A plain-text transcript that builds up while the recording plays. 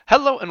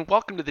Hello and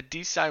welcome to the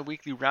DSci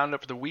Weekly Roundup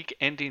for the week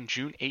ending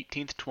June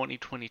 18th,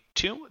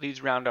 2022.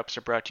 These roundups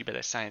are brought to you by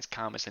the Science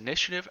Commons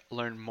Initiative.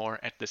 Learn more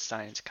at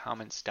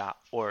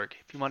thesciencecommons.org.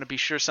 If you want to be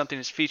sure something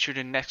is featured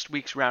in next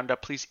week's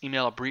roundup, please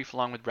email a brief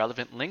along with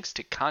relevant links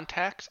to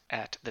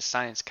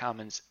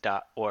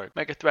contact@thesciencecommons.org.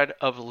 Make a thread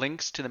of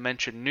links to the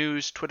mentioned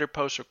news, Twitter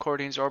posts,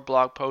 recordings, or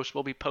blog posts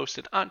will be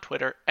posted on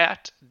Twitter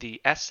at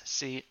the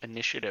SC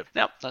Initiative.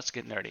 Now, let's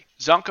get nerdy.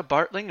 Zonka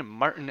Bartling and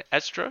Martin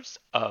Estros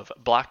of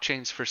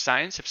Blockchains for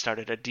Science have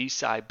started a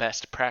DSci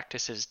Best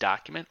Practices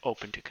document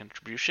open to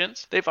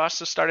contributions. They've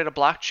also started a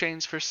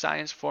Blockchains for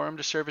Science forum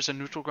to serve as a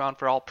neutral ground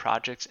for all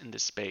projects in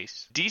this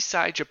space.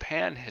 DSci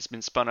Japan has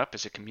been spun up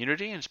as a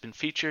community and has been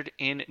featured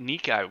in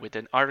Nikkei with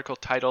an article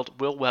titled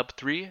Will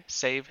Web3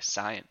 Save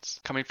Science?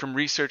 Coming from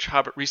Research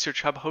Hub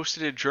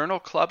hosted a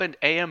journal club and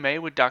AMA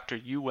with Dr.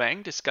 Yu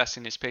Wang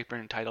discussing his paper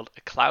entitled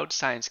A Cloud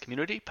Science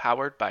Community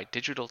Powered by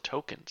Digital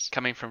Tokens.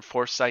 Coming from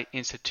Foresight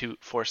Institute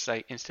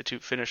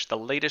finished the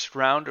latest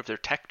round of their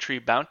Tech Tree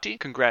Bounty.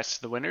 Congrats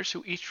to the winners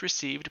who each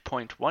received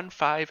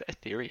 0.15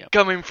 Ethereum.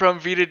 Coming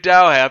from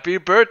VitaDAO, happy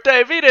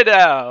birthday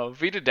VitaDAO!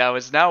 VitaDAO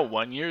is now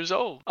 1 year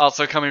old.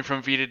 Also coming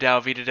from VitaDAO,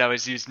 VitaDAO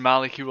has used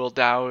Molecule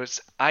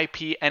DAO's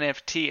IP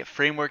NFT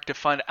framework to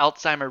fund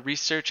Alzheimer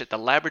research at the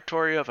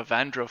laboratory of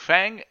Evandro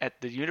Fang at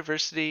the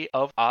University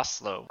of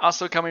Oslo.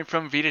 Also coming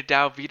from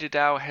VitaDAO,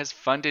 VitaDAO has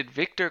funded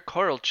Viktor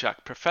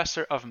Korolchuk,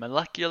 professor of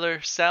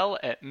molecular cell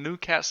at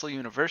Newcastle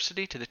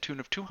University, to the tune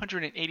of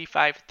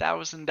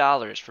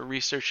 $285,000 for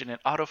research in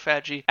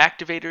autophagy,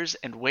 activators,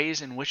 and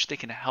ways in which they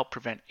can help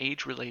prevent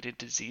age-related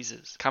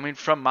diseases. Coming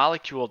from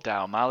Molecule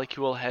DAO,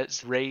 Molecule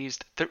has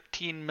raised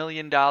 $13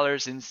 million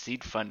in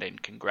seed funding.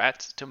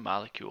 Congrats to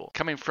Molecule.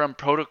 Coming from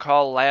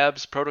Protocol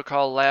Labs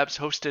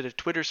hosted a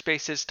Twitter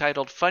Spaces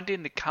titled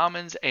Funding the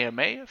Commons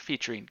AMA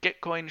featuring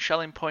Gitcoin,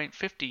 Shelling Point,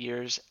 50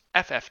 Years,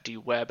 FFD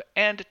Web,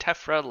 and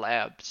Tefra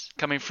Labs.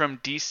 Coming from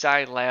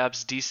DSci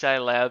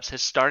Labs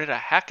has started a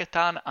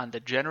hackathon on the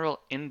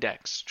General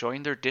Index.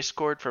 Join their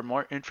Discord for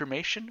more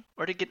information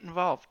or to get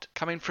involved.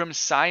 Coming from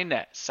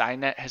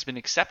SciNet has been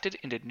accepted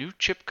into New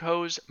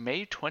Chipco's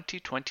May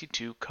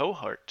 2022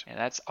 cohort. And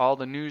that's all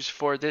the news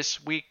for this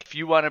week. If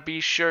you want to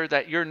be sure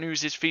that your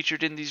news is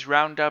featured in these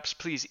roundups,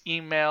 please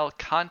email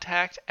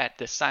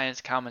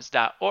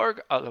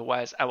contact@thesciencecommons.org.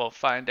 Otherwise, I will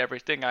find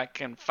everything I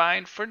can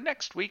find for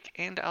next week,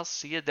 and I'll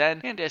see you then.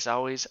 And as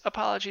always,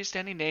 apologies to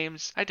any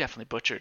names I definitely butchered.